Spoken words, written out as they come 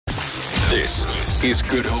This is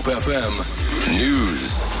Good Hope FM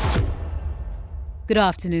News. Good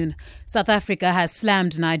afternoon. South Africa has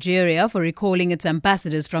slammed Nigeria for recalling its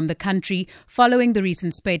ambassadors from the country following the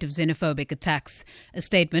recent spate of xenophobic attacks. A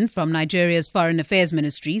statement from Nigeria's Foreign Affairs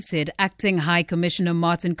Ministry said Acting High Commissioner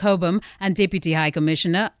Martin Cobham and Deputy High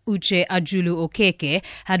Commissioner Uche Ajulu Okeke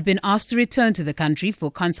had been asked to return to the country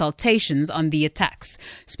for consultations on the attacks.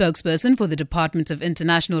 Spokesperson for the Department of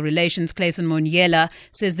International Relations, Clayson Monyela,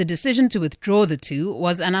 says the decision to withdraw the two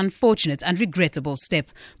was an unfortunate and regrettable step.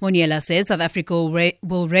 Monyela says South Africa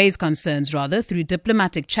will raise concerns through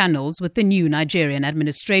diplomatic channels with the new Nigerian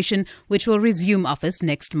administration, which will resume office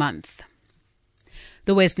next month.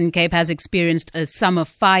 The Western Cape has experienced a summer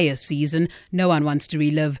fire season no one wants to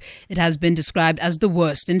relive. It has been described as the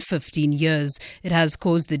worst in 15 years. It has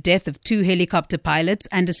caused the death of 2 helicopter pilots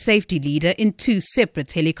and a safety leader in 2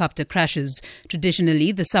 separate helicopter crashes.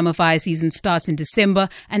 Traditionally, the summer fire season starts in December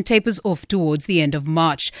and tapers off towards the end of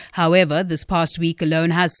March. However, this past week alone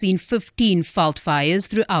has seen 15 fault fires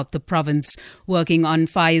throughout the province. Working on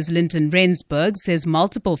fires, Linton Rensburg says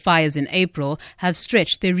multiple fires in April have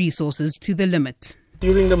stretched their resources to the limit.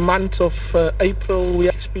 During the month of April, we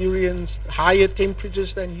experienced higher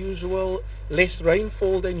temperatures than usual, less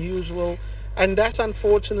rainfall than usual, and that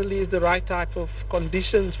unfortunately is the right type of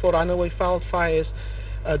conditions for runaway fault fires.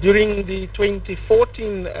 During the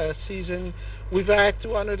 2014 season, we've had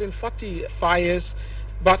 240 fires,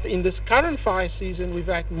 but in this current fire season, we've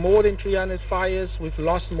had more than 300 fires. We've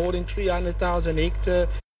lost more than 300,000 hectares.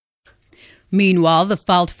 Meanwhile, the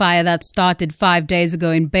veld fire that started 5 days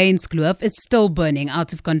ago in Bainskloof is still burning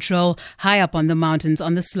out of control high up on the mountains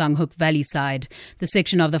on the Slanghoek Valley side. The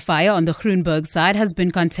section of the fire on the Groenberg side has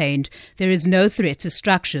been contained. There is no threat to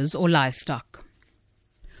structures or livestock.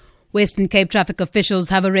 Western Cape traffic officials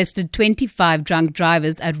have arrested 25 drunk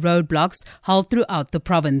drivers at roadblocks held throughout the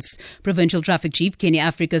province. Provincial Traffic Chief Kenny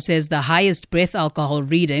Africa says the highest breath alcohol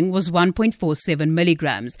reading was 1.47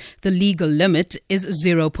 milligrams. The legal limit is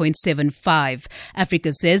 0.75.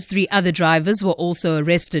 Africa says 3 other drivers were also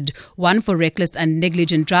arrested, 1 for reckless and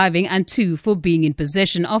negligent driving and 2 for being in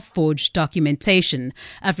possession of forged documentation.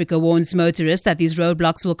 Africa warns motorists that these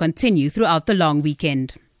roadblocks will continue throughout the long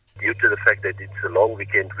weekend. Due to the fact that it's a long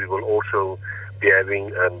weekend, we will also be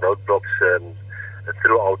having roadblocks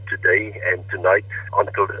throughout today and tonight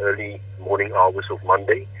until the early morning hours of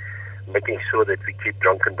Monday, making sure that we keep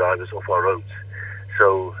drunken drivers off our roads.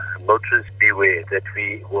 So motorists, beware that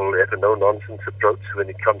we will have a no-nonsense approach when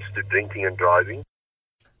it comes to drinking and driving.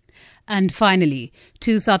 And finally,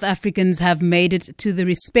 2 South Africans have made it to the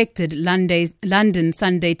respected London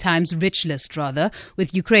Sunday Times rich list,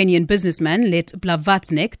 with Ukrainian businessman Let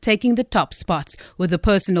Blavatsnik taking the top spot with a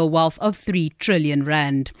personal wealth of 3 trillion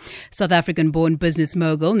rand. South African-born business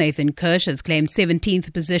mogul Nathan Kirsch has claimed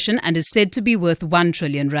 17th position and is said to be worth 1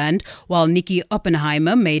 trillion rand, while Nikki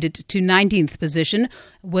Oppenheimer made it to 19th position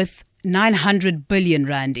with 900 billion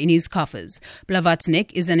rand in his coffers.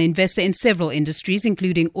 Blavatsnik is an investor in several industries,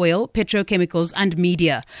 including oil, petrochemicals and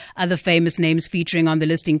media. Other famous names featuring on the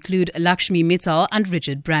list include Lakshmi Mittal and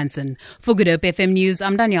Richard Branson. For Good Hope FM News,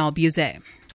 I'm Danielle Buzet.